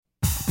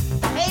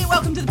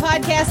Welcome to the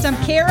podcast. I'm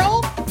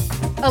Carol.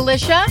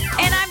 Alicia.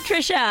 And I'm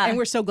Trisha. And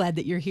we're so glad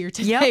that you're here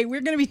today. Yep.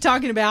 We're going to be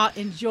talking about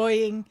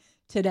enjoying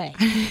today.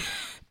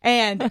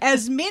 And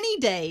as many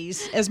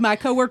days as my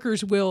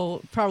coworkers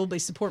will probably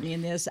support me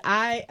in this,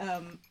 I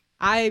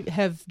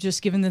have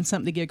just given them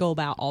something to giggle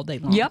about all day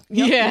long. Yep.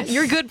 Yes.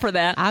 You're good for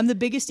that. I'm the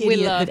biggest We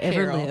idiot love that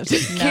ever Carol. lived.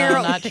 No,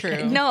 Carol, not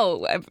true.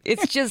 No,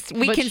 it's just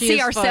we But can she see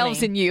is ourselves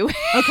funny. in you.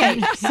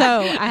 Okay,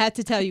 so I have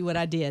to tell you what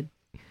I did.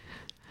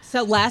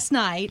 So last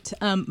night,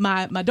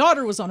 my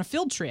daughter was on a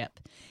field trip,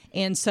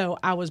 and so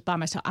I was by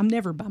myself. I'm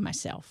never by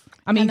myself.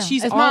 I mean, know.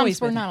 she's As moms,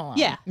 always we're with me. not alone.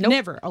 Yeah,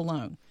 never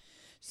alone.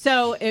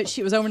 So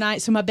she was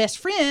overnight. So my best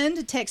friend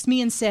texted me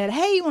and said,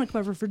 "Hey, you want to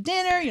come over for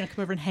dinner? You want to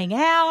come over and hang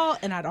out?"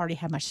 And I'd already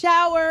had my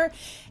shower,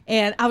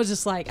 and I was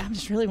just like, "I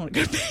just really want to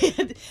go to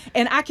bed."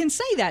 And I can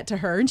say that to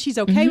her, and she's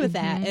okay with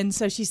that. And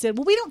so she said,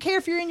 "Well, we don't care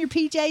if you're in your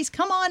PJs.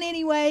 Come on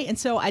anyway." And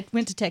so I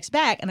went to text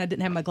back, and I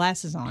didn't have my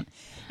glasses on,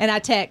 and I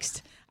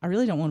text, "I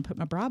really don't want to put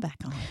my bra back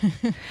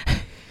on."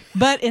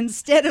 But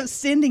instead of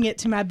sending it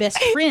to my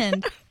best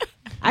friend,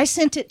 I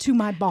sent it to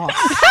my boss.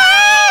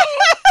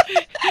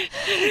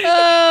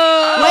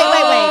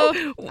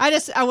 Wait.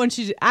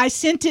 I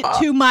sent it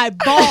to my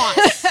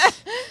boss.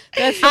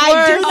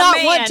 I do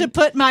not want to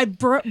put my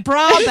bra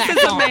back This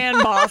is a on.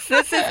 man boss.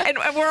 This is, and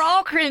we're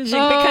all cringing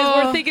because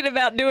we're thinking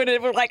about doing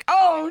it. We're like,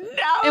 oh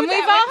no. And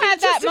we've all had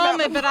that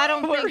moment, but I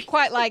don't think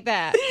quite like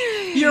that.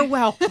 You're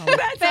welcome.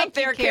 That's up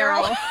there,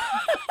 Carol.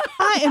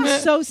 I am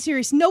so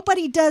serious.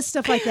 Nobody does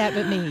stuff like that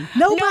but me.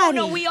 Nobody.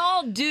 No, we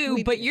all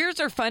do, but yours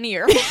are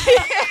funnier.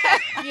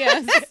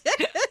 Yes.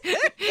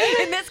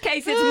 In this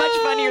case, it's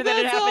much funnier that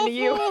it happened to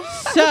you.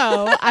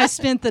 So I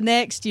spent the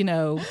next,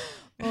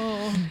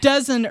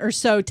 dozen or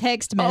so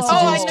text messages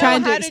I know.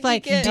 trying to How did you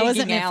explain get it wasn't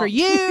digging meant out? for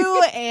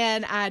you,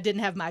 and I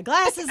didn't have my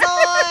glasses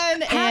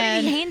on. How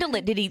and did he handle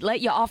it? Did he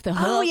let you off the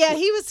hook? oh yeah,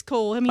 he was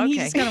cool. I mean, he's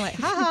Okay. just kind of like,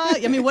 ha.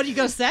 I mean, what are you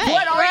gonna say?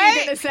 What are you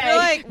going to say? You're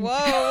like, whoa,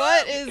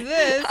 what is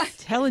this?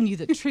 Telling you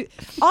the truth.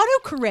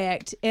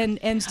 Autocorrect and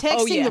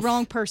texting the yes.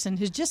 wrong person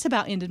has just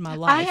about ended my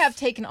life. I have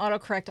taken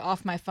autocorrect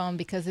off my phone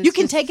because it's You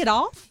can just- take it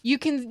off. You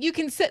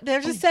can set.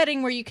 There's a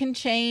setting where you can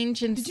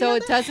change, and you so know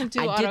it doesn't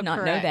do autocorrect. I did not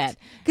know that.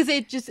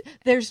 Because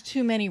there's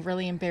too many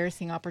really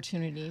embarrassing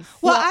opportunities.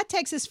 Well, I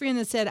text this friend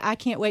and said, I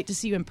can't wait to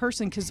see you in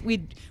person because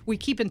we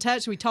keep in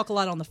touch. We talk a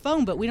lot on the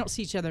phone, but we don't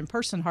see each other in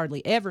person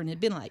hardly ever. And it'd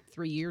been like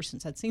 3 years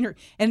since I'd seen her.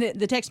 And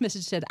the text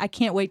message said, I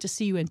can't wait to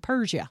see you in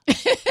Persia.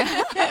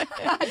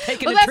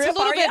 Taking Well, a that's trip, a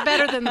little are bit ya?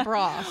 better than the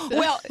bra.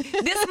 Well,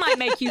 this might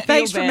make you feel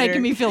Thanks for better.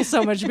 making me feel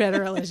so much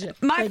better, Alicia.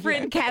 My Thank you.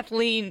 friend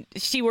Kathleen,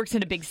 she works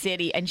in a big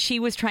city, and she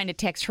was trying to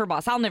text her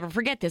boss. I'll never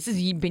forget this. This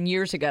has been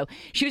years ago.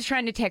 She was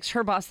trying to text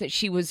her boss that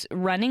she was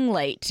running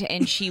late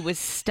and she was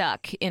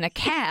stuck in a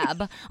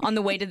cab on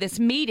the way to this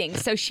meeting.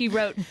 So she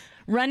wrote,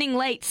 "Running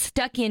late,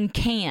 stuck in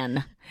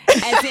can."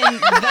 As in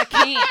the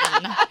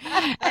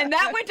can. And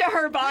that went to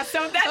her boss, so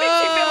that makes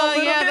you feel a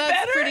little yeah, bit that's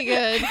better. pretty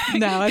good.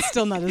 No, it's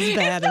still not as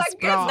bad as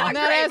bra. not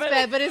Not great, as but-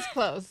 bad, but it's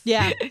close.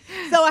 Yeah.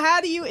 So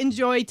how do you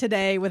enjoy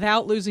today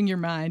without losing your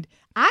mind?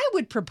 I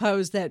would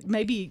propose that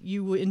maybe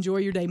you would enjoy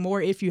your day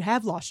more if you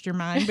have lost your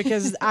mind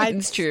because I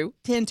It's true.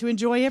 tend to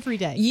enjoy every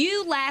day.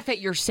 You laugh at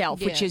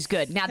yourself, which is Yes.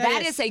 good. Now, That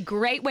that is. is a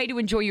great way to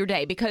enjoy your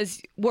day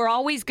because we're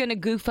always going to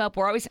goof up.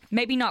 We're always,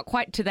 maybe not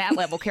quite to that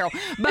level, Carol,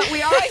 but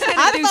we're always going to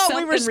I do thought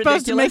something we were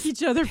supposed to ridiculous. make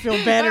each other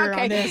feel better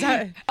Okay. on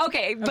this.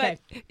 Okay, but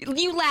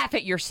you laugh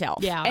at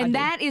yourself. Yeah, I and do.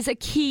 that is a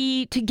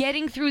key to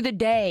getting through the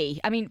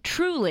day. I mean,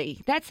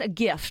 truly, that's a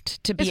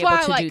gift to be That's able why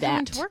I to like do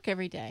coming that. to work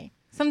every day.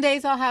 Some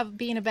days I'll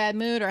be in a bad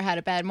mood or had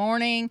a bad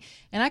morning,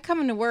 and I come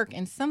into work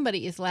and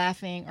somebody is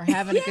laughing or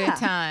having a good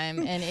time,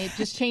 and it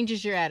just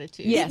changes your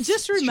attitude. Yes. It just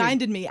it's true.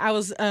 reminded me, I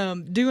was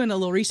doing a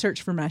little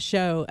research for my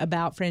show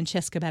about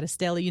Francesca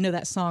Battistelli. You know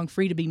that song,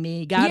 Free to Be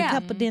Me? Got Yeah. a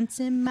couple dents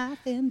in my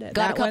fender. Got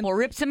That a couple one.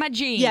 rips in my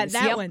jeans. Yeah,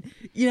 that Yep. one.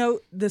 You know,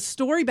 the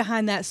story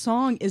behind that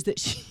song is that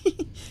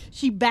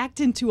she backed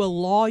into a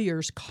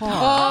lawyer's car.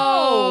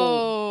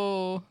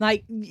 Oh.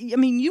 Like, I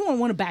mean, you won't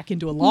want to back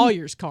into a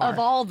lawyer's car. Of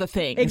all the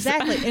things.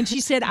 Exactly. And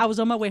she said, I was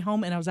on my way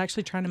home and I was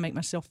actually trying to make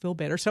myself feel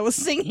better. So I was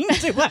singing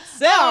to myself.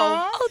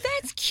 Oh,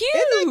 that's cute.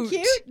 Isn't that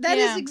cute? That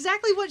is Yeah.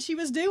 exactly what she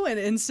was doing.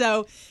 And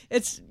so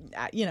it's,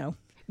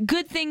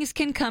 Good things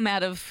can come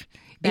out of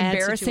Bad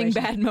embarrassing situations.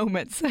 bad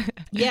moments.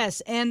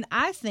 yes. And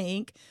I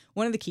think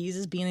one of the keys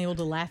is being able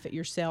to laugh at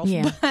yourself.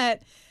 Yeah.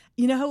 But,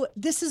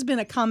 this has been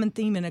a common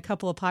theme in a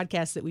couple of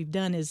podcasts that we've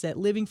done is that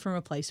living from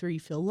a place where you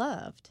feel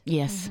loved.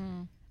 Yes.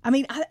 I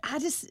mean, I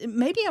just,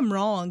 maybe I'm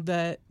wrong,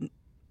 but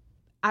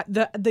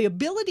the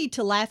ability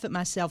to laugh at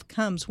myself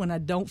comes when I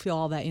don't feel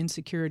all that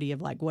insecurity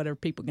of like, what are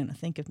people going to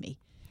think of me?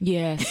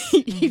 Yes.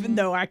 Even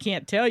though I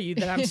can't tell you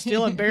that I'm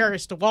still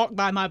embarrassed to walk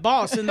by my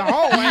boss in the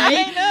hallway.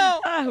 I know.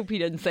 I hope he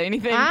doesn't say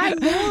anything. I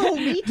know.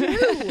 Me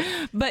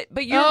too. But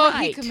you're Oh,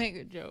 right. he could make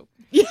a joke.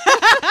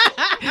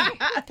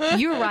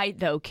 You're right,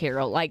 though,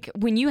 Carol. Like,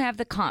 when you have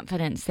the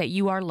confidence that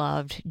you are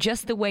loved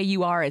just the way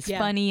you are, as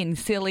funny and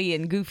silly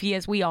and goofy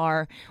as we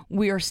are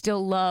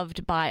still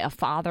loved by a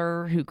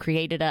Father who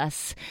created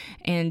us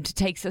and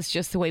takes us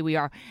just the way we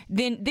are,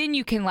 then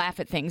you can laugh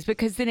at things,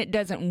 because then it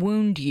doesn't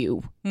wound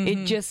you.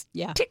 It just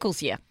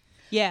tickles you.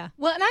 Yeah.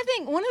 Well, and I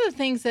think one of the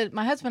things that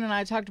my husband and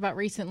I talked about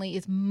recently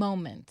is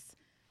moments.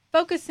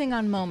 Focusing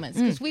on moments,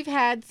 because we've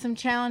had some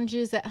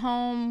challenges at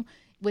home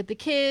with the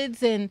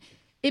kids, and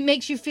it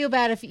makes you feel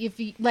bad if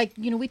you, like,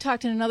 you know, we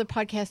talked in another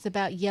podcast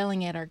about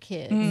yelling at our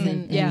kids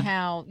and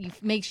how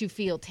it makes you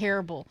feel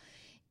terrible.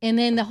 And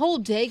then the whole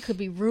day could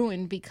be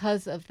ruined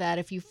because of that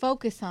if you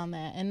focus on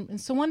that.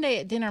 And so one day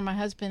at dinner, my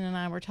husband and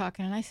I were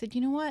talking, and I said,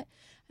 you know what?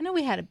 I know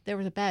there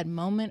was a bad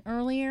moment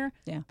earlier,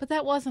 but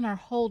that wasn't our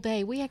whole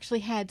day. We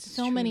actually had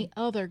so many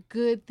other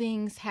good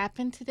things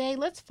happen today.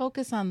 Let's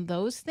focus on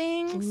those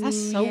things.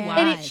 That's so wise.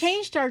 And it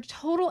changed our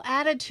total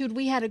attitude.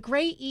 We had a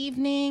great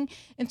evening.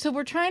 And so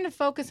we're trying to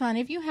focus on,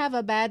 if you have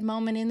a bad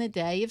moment in the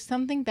day, if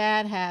something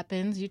bad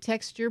happens, you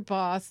text your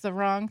boss the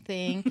wrong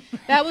thing.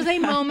 That was a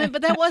moment,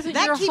 but that wasn't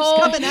That your keeps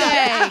whole coming day.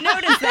 up. I've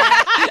noticed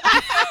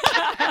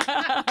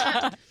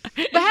that.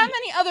 But how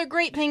many other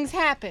great things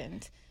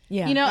happened?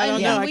 Yeah. You know, I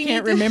don't know. I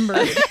can't remember.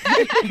 I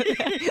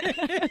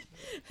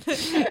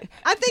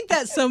think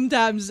that's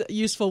sometimes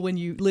useful when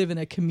you live in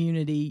a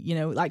community. You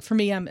know, like for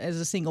me, I'm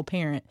as a single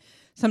parent.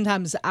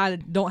 Sometimes I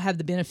don't have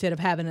the benefit of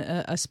having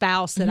a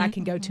spouse that I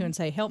can go to and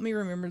say, help me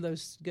remember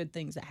those good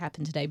things that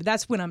happened today. But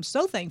that's when I'm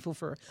so thankful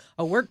for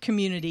a work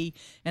community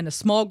and a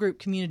small group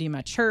community in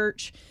my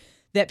church,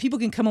 that people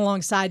can come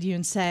alongside you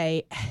and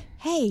say,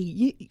 hey,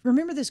 you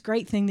remember this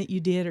great thing that you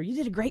did, or you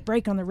did a great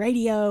break on the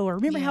radio, or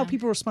remember how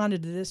people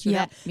responded to this or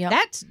that.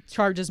 That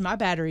charges my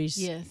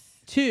batteries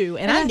too,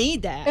 and I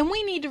need that. And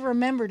we need to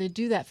remember to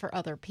do that for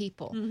other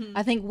people.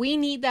 I think we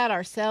need that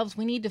ourselves.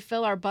 We need to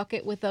fill our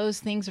bucket with those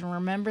things and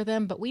remember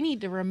them, but we need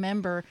to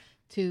remember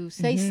to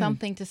say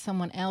something to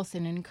someone else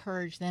and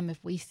encourage them if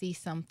we see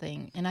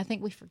something. And I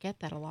think we forget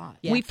that a lot.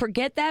 Yeah. We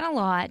forget that a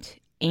lot.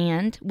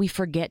 And we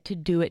forget to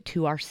do it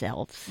to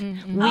ourselves. We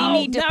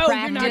need to practice.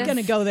 You're not going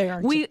to go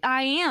there.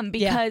 I am,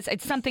 because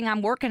it's something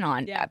I'm working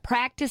on.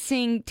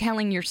 Practicing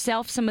telling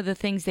yourself some of the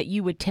things that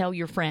you would tell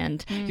your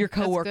friend, your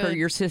coworker,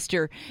 your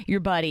sister, your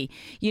buddy.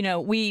 You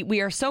know,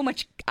 we are so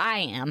much.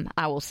 I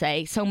will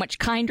say, so much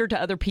kinder to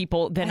other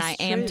people than I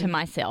am to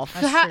myself.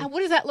 So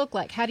what does that look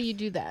like? How do you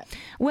do that?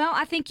 Well,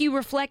 I think you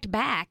reflect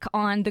back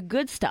on the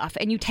good stuff,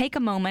 and you take a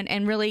moment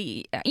and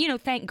really,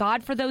 thank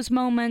God for those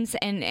moments,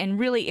 and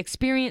really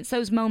experience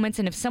those moments.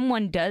 And if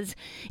someone does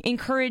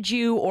encourage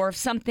you, or if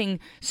something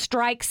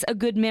strikes a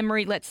good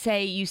memory, let's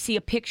say you see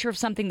a picture of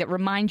something that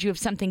reminds you of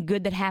something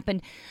good that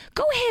happened,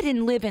 go ahead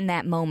and live in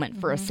that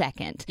moment for a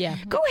second. Yeah.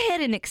 Go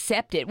ahead and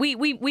accept it.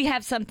 We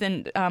have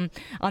something on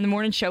the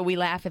morning show. We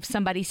laugh if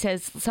somebody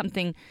says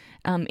something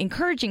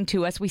encouraging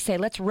to us. We say,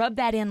 let's rub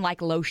that in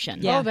like lotion.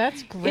 Yeah. Oh,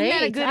 that's great. Isn't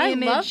that a good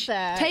image? I love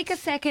that. Take a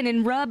second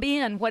and rub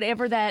in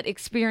whatever that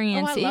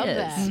experience I love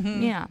is. That.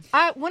 Yeah.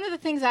 One of the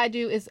things I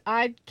do is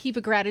I keep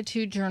a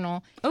gratitude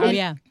journal. Oh,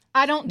 yeah.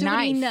 I don't do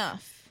it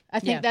enough. I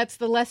think that's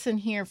the lesson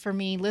here for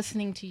me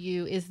listening to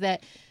you, is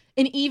that,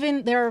 and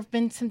even there have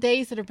been some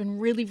days that have been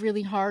really,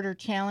 really hard or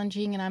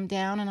challenging, and I'm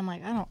down and I'm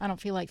like, I don't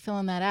feel like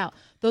filling that out.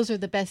 Those are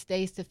the best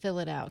days to fill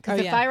it out. Because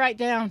if I write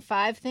down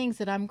 5 things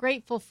that I'm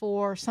grateful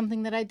for,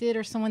 something that I did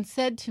or someone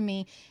said to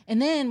me,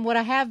 and then what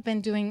I have been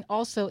doing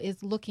also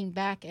is looking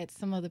back at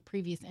some of the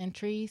previous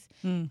entries,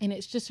 and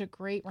it's just a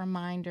great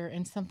reminder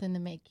and something to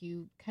make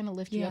you kind of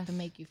lift you up and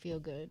make you feel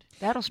good.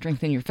 That'll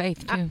strengthen your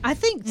faith, too. I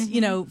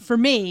think, for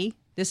me,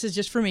 this is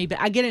just for me, but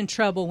I get in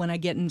trouble when I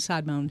get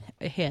inside my own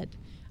head.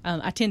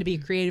 I tend to be a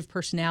creative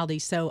personality,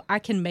 so I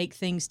can make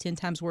things 10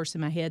 times worse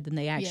in my head than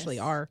they actually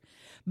are.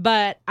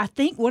 But I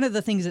think one of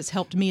the things that's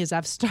helped me is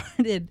I've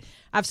started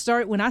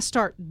when I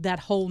start that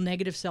whole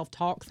negative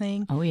self-talk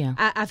thing. Oh, yeah.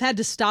 I've had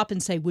to stop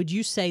and say, would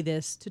you say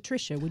this to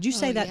Trisha? Would you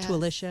say that to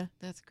Alicia?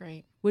 That's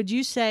great. Would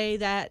you say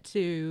that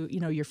to,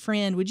 your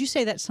friend? Would you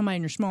say that to somebody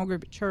in your small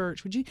group at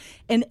church? Would you?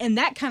 And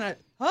that kind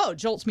of,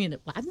 jolts me into,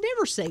 I'd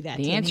never say that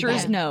to The answer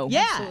anybody. is no.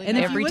 Yeah. Absolutely And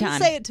if every you wouldn't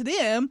time. say it to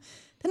them,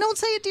 then don't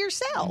say it to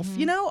yourself.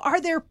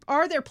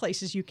 Are there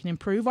places you can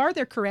improve? Are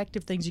there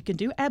corrective things you can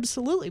do?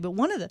 Absolutely. But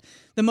one of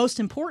the most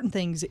important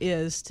things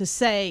is to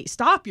say,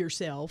 stop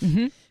yourself.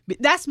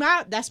 But that's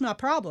my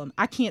problem.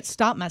 I can't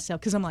stop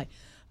myself because I'm like,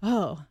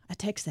 I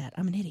text that.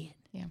 I'm an idiot.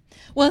 Yeah.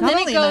 Well, Not then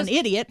only it goes, am I an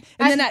idiot,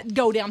 and then I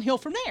go downhill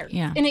from there.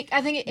 Yeah. And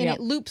I think it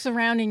loops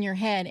around in your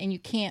head, and you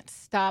can't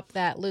stop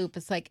that loop.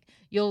 It's like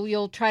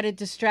you'll try to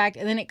distract,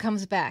 and then it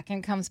comes back,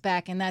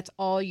 and that's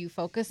all you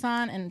focus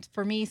on. And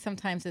for me,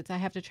 sometimes I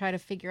have to try to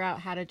figure out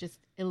how to just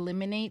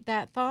eliminate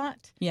that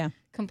thought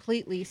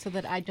completely so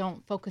that I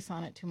don't focus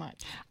on it too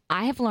much.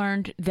 I have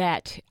learned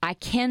that I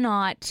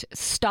cannot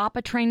stop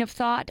a train of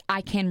thought. I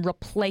can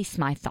replace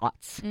my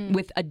thoughts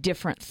with a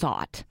different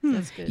thought.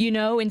 That's good.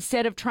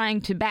 Instead of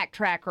trying to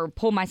backtrack or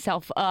pull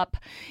myself up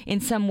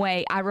in some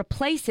way, I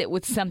replace it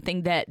with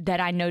something that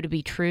I know to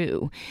be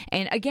true.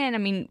 And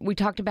again, we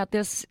talked about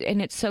this in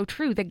and it's so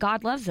true, that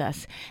God loves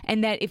us.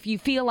 And that if you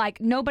feel like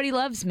nobody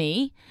loves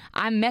me,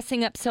 I'm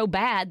messing up so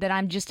bad that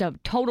I'm just a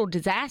total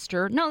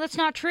disaster. No, that's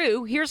not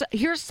true.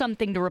 Here's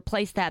something to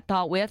replace that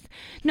thought with.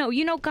 No,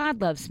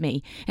 God loves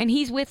me, and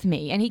He's with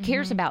me, and He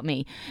cares about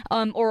me.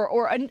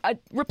 Or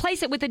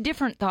replace it with a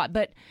different thought.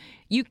 But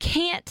you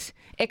can't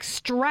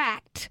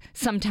extract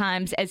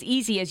sometimes as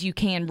easy as you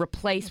can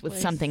replace with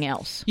something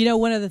else.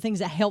 One of the things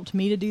that helped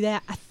me to do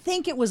that, I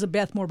think it was a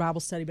Beth Moore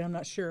Bible study, but I'm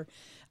not sure.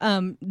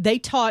 They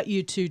taught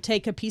you to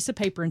take a piece of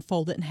paper and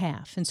fold it in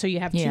half. And so you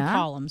have two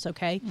columns,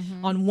 okay?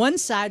 On one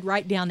side,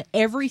 write down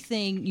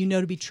everything you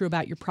know to be true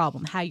about your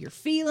problem, how you're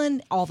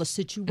feeling, all the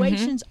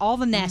situations, all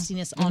the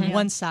nastiness on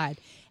one side.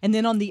 And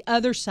then on the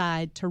other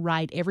side, to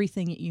write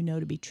everything that you know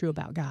to be true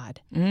about God.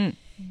 And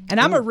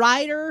I'm a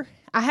writer.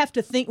 I have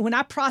to think, when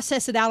I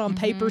process it out on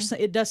paper,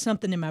 it does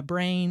something in my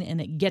brain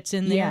and it gets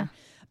in there. Yeah.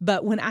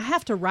 But when I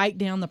have to write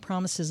down the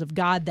promises of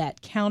God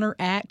that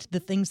counteract the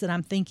things that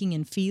I'm thinking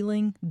and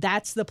feeling,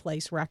 that's the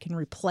place where I can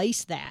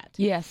replace that.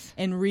 Yes.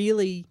 And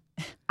really,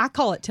 I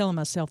call it telling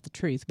myself the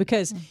truth.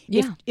 Because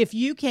if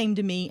you came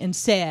to me and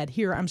said,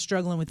 here, I'm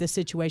struggling with this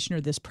situation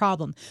or this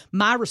problem,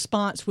 my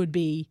response would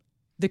be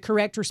the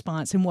correct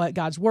response and what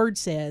God's word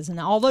says and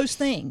all those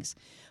things.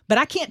 But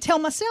I can't tell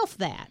myself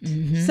that.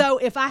 So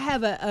if I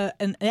have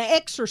an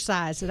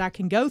exercise that I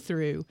can go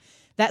through,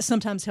 that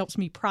sometimes helps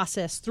me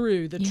process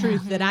through the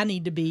truth that I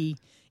need to be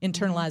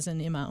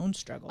internalizing in my own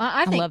struggle.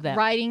 I think love that.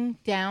 Writing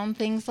down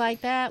things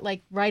like that,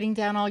 like writing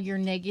down all your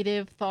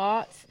negative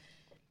thoughts,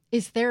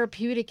 is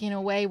therapeutic in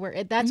a way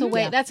where that's a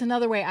way. That's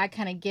another way I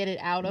kind of get it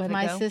out of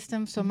my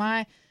system. So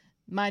my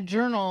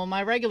journal,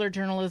 my regular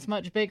journal, is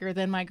much bigger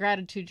than my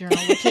gratitude journal,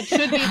 which it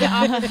should be the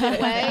opposite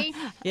way.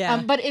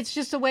 But it's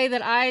just a way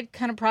that I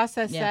kind of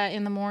process that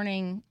in the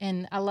morning.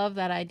 And I love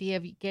that idea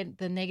of you get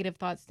the negative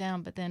thoughts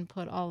down, but then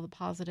put all the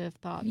positive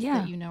thoughts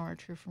that you know are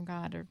true from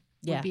God, or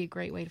would be a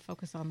great way to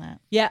focus on that.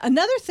 Yeah.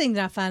 Another thing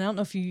that I find, I don't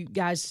know if you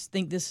guys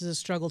think this is a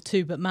struggle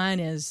too, but mine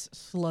is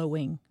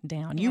slowing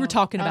down. You were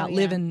talking about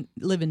living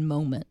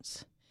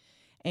moments.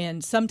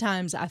 And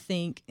sometimes I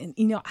think, and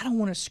I don't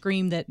want to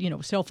scream that,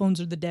 cell phones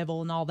are the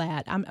devil and all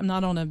that. I'm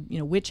not on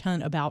a witch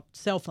hunt about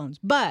cell phones.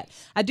 But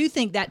I do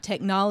think that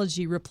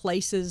technology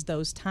replaces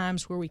those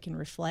times where we can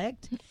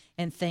reflect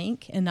and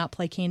think and not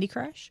play Candy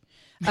Crush.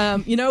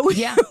 When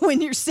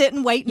you're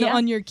sitting waiting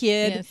on your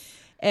kid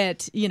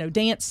at,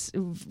 dance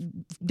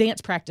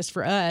practice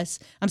for us,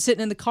 I'm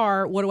sitting in the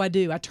car. What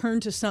do? I turn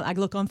to I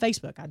look on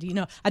Facebook.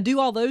 I do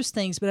all those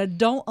things, but I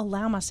don't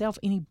allow myself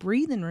any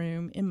breathing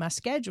room in my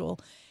schedule.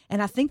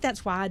 And I think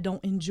that's why I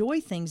don't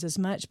enjoy things as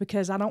much,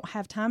 because I don't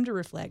have time to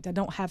reflect. I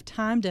don't have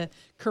time to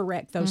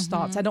correct those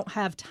thoughts. I don't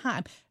have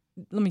time.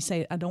 Let me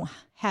say, I don't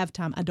have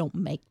time. I don't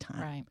make time.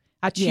 Right.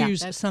 I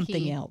choose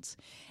something else.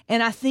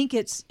 And I think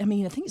it's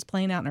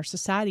playing out in our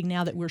society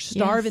now that we're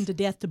starving to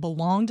death to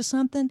belong to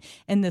something.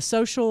 And the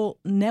social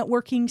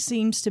networking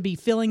seems to be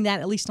filling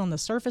that, at least on the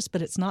surface,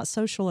 but it's not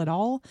social at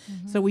all.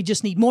 So we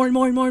just need more and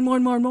more and more and more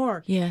and more and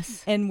more.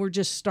 Yes. And we're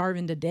just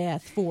starving to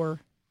death for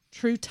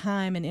true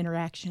time and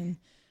interaction.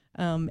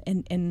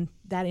 And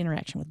that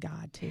interaction with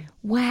God too.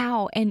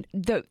 Wow. And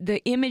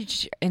the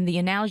image and the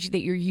analogy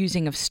that you're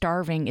using of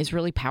starving is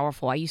really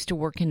powerful. I used to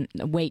work in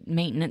the weight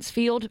maintenance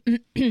field,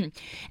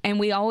 and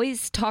we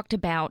always talked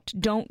about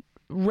don't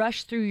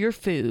rush through your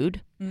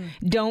food.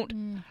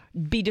 Don't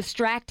be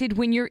distracted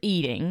when you're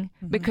eating,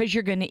 because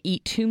you're going to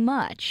eat too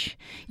much.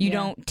 You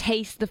don't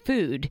taste the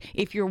food.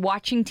 If you're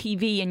watching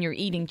TV and you're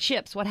eating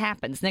chips, what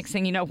happens? Next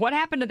thing you know, what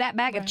happened to that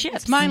bag of chips?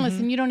 It's mindless,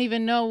 and you don't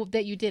even know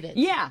that you did it.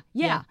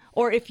 Yeah.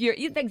 Or if you're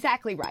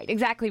exactly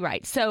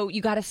right. So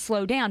you got to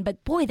slow down.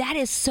 But boy, that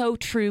is so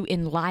true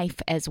in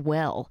life as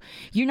well.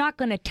 You're not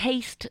going to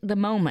taste the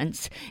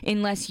moments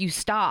unless you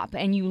stop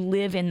and you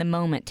live in the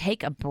moment.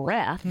 Take a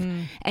breath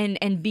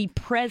and be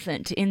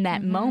present in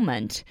that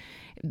moment.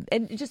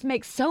 It just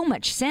makes so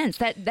much sense.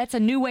 That's a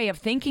new way of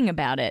thinking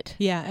about it.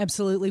 Yeah,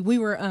 absolutely. We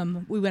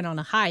went on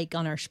a hike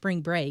on our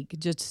spring break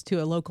just to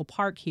a local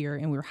park here,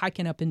 and we were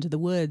hiking up into the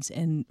woods,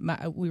 and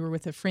we were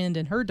with a friend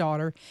and her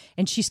daughter,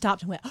 and she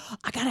stopped and went, "Oh,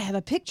 I got to have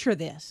a picture of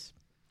this."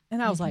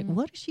 And I was like,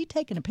 what is she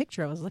taking a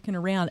picture of? I was looking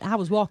around. I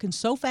was walking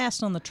so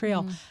fast on the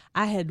trail.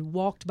 I had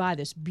walked by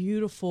this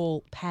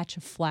beautiful patch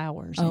of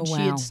flowers, and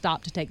she had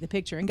stopped to take the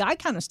picture. And God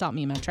kind of stopped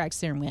me in my tracks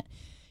there and went,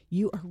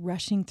 "You are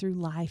rushing through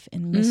life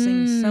and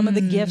missing some of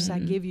the gifts I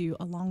give you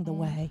along the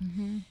way.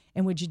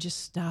 And would you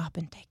just stop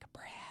and take a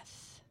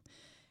breath?"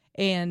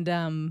 And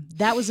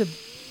that was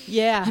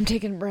I'm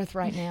taking a breath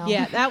right now.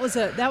 Yeah, that was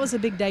a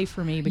big day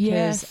for me,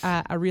 because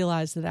I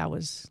realized that I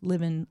was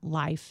living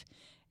life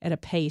at a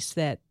pace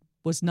that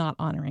was not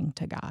honoring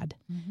to God.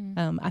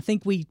 I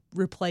think we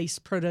replace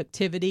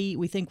productivity.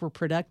 We think we're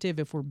productive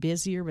if we're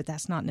busier, but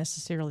that's not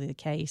necessarily the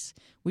case.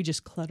 We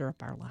just clutter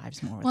up our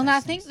lives more. Well, and I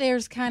think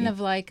there's kind of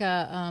like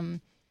a,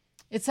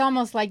 it's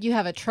almost like you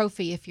have a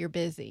trophy if you're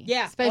busy.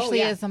 Yeah.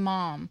 Especially as a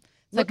mom.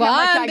 It's like, Look how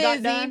well, much I'm I got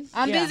busy. done.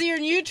 I'm Yeah. busier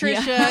than you,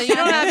 Trisha. You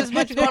don't have as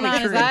much going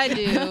on as I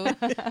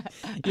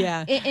do.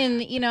 Yeah.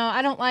 And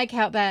I don't like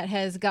how that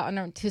has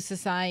gotten to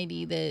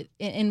society. That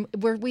and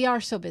we are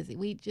so busy.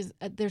 We just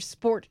there's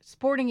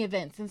sporting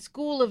events and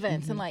school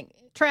events and like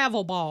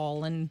Travel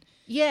ball and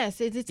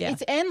yes, it's Yeah.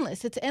 it's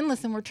endless. It's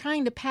endless, and we're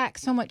trying to pack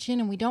so much in,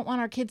 and we don't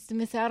want our kids to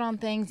miss out on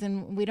things,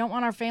 and we don't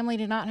want our family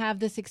to not have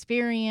this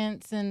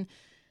experience. And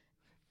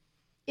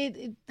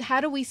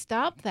how do we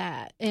stop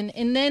that? And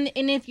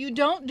if you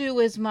don't do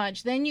as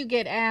much, then you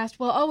get asked,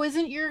 well, oh,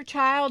 isn't your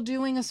child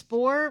doing a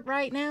sport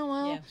right now?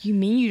 Well, Yeah. You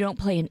mean you don't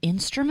play an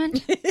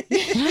instrument?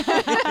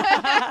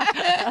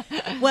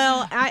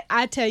 Well,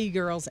 I tell you,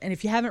 girls, and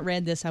if you haven't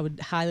read this, I would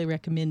highly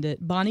recommend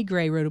it. Bonnie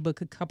Gray wrote a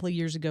book a couple of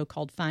years ago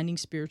called Finding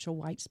Spiritual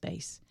White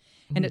Space.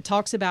 And it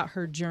talks about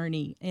her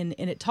journey, and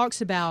it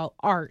talks about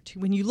art.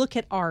 When you look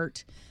at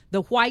art,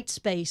 the white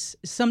space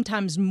is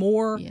sometimes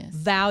more Yes.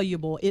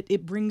 valuable.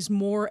 It brings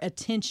more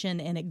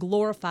attention, and it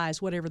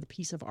glorifies whatever the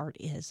piece of art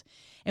is.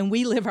 And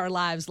we live our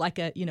lives like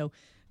a,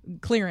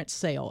 clearance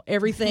sale.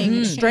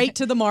 Everything straight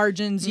to the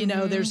margins,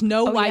 there's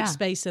no white yeah.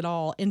 space at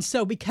all. And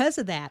so because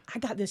of that, I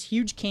got this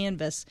huge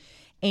canvas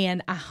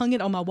and I hung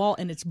it on my wall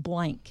and it's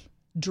blank.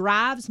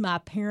 Drives my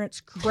parents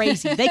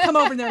crazy. They come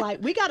over and they're like,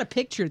 we got a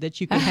picture that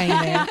you can hang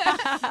there.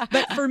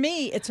 But for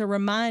me, it's a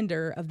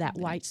reminder of that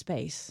white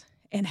space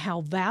and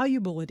how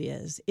valuable it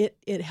is.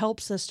 It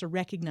helps us to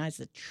recognize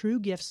the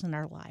true gifts in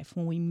our life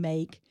when we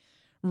make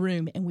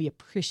room and we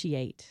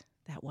appreciate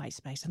that white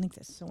space. I think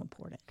that's so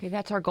important. Okay,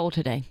 that's our goal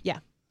today. Yeah.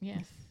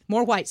 yes.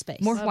 More white space.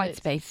 More Love white it.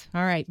 space.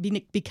 All right.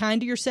 Be kind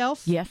to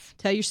yourself. Yes.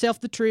 Tell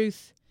yourself the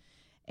truth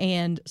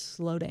and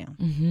slow down.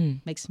 Mm-hmm.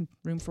 Make some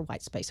room for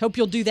white space. Hope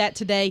you'll do that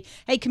today.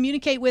 Hey,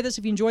 communicate with us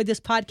if you enjoyed this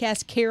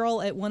podcast.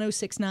 Carol at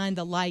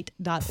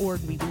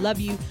 1069thelight.org. We love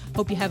you.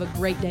 Hope you have a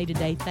great day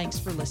today. Thanks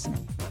for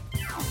listening.